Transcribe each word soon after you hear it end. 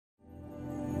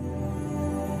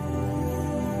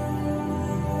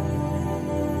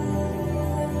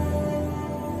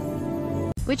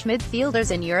Which midfielders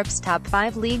in Europe's top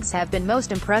 5 leagues have been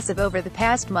most impressive over the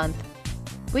past month?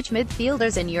 Which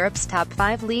midfielders in Europe's top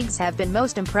 5 leagues have been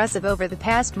most impressive over the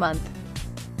past month?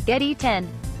 GETTY 10.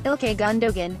 Ilkay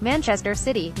Gundogan, Manchester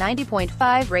City,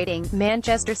 90.5 rating.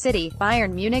 Manchester City,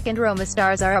 Bayern Munich and Roma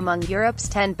stars are among Europe's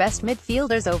 10 best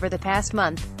midfielders over the past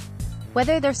month.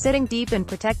 Whether they're sitting deep and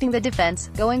protecting the defense,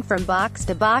 going from box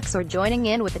to box or joining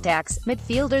in with attacks,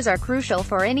 midfielders are crucial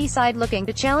for any side looking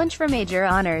to challenge for major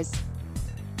honors.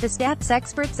 The stats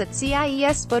experts at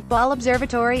CIES Football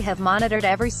Observatory have monitored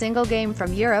every single game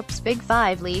from Europe's Big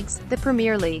Five leagues, the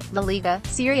Premier League, La Liga,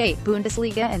 Serie A,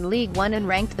 Bundesliga and League One, and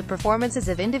ranked the performances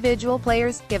of individual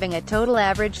players, giving a total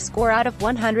average score out of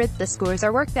 100. The scores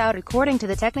are worked out according to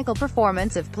the technical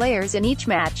performance of players in each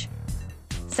match.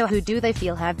 So who do they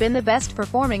feel have been the best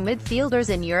performing midfielders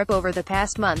in Europe over the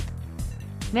past month?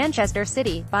 Manchester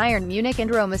City, Bayern Munich and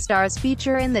Roma stars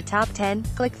feature in the top 10.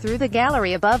 Click through the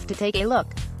gallery above to take a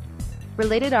look.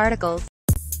 Related articles.